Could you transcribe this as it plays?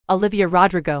Olivia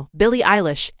Rodrigo, Billie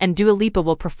Eilish, and Dua Lipa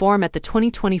will perform at the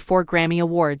 2024 Grammy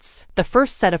Awards. The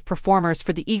first set of performers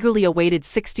for the eagerly awaited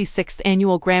 66th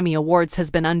Annual Grammy Awards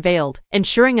has been unveiled,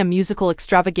 ensuring a musical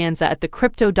extravaganza at the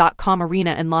Crypto.com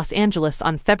Arena in Los Angeles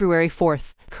on February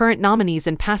 4th. Current nominees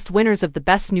and past winners of the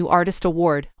Best New Artist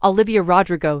Award, Olivia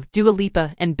Rodrigo, Dua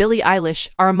Lipa, and Billie Eilish,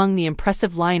 are among the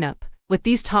impressive lineup. With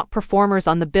these top performers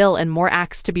on the bill and more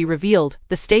acts to be revealed,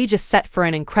 the stage is set for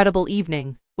an incredible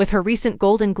evening. With her recent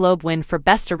Golden Globe win for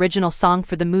Best Original Song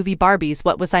for the movie Barbie's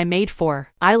What Was I Made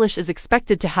For, Eilish is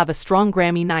expected to have a strong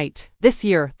Grammy night. This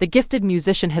year, the gifted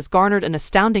musician has garnered an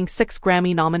astounding 6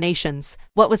 Grammy nominations.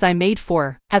 What Was I Made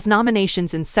For has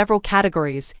nominations in several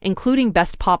categories, including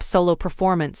Best Pop Solo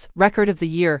Performance, Record of the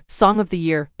Year, Song of the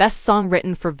Year, Best Song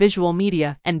Written for Visual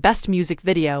Media, and Best Music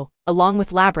Video. Along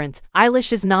with Labyrinth,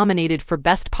 Eilish is nominated for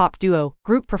Best Pop Duo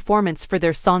Group Performance for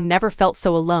their song Never Felt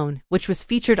So Alone, which was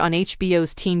featured on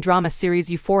HBO's teen drama series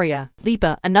Euphoria.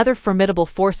 Lipa, another formidable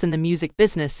force in the music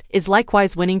business, is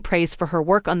likewise winning praise for her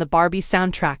work on the Barbie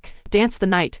soundtrack. Dance the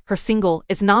Night, her single,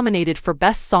 is nominated for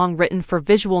Best Song Written for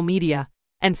Visual Media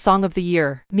and Song of the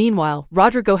Year. Meanwhile,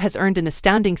 Rodrigo has earned an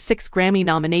astounding 6 Grammy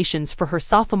nominations for her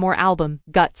sophomore album,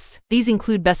 Guts. These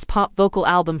include Best Pop Vocal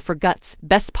Album for Guts,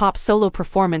 Best Pop Solo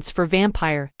Performance for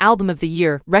Vampire, Album of the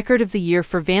Year, Record of the Year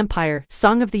for Vampire,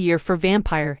 Song of the Year for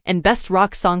Vampire, and Best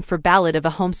Rock Song for Ballad of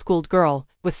a Homeschooled Girl.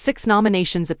 With 6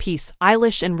 nominations apiece,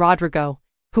 Eilish and Rodrigo,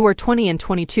 who are 20 and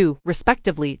 22,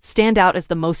 respectively, stand out as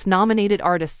the most nominated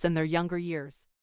artists in their younger years.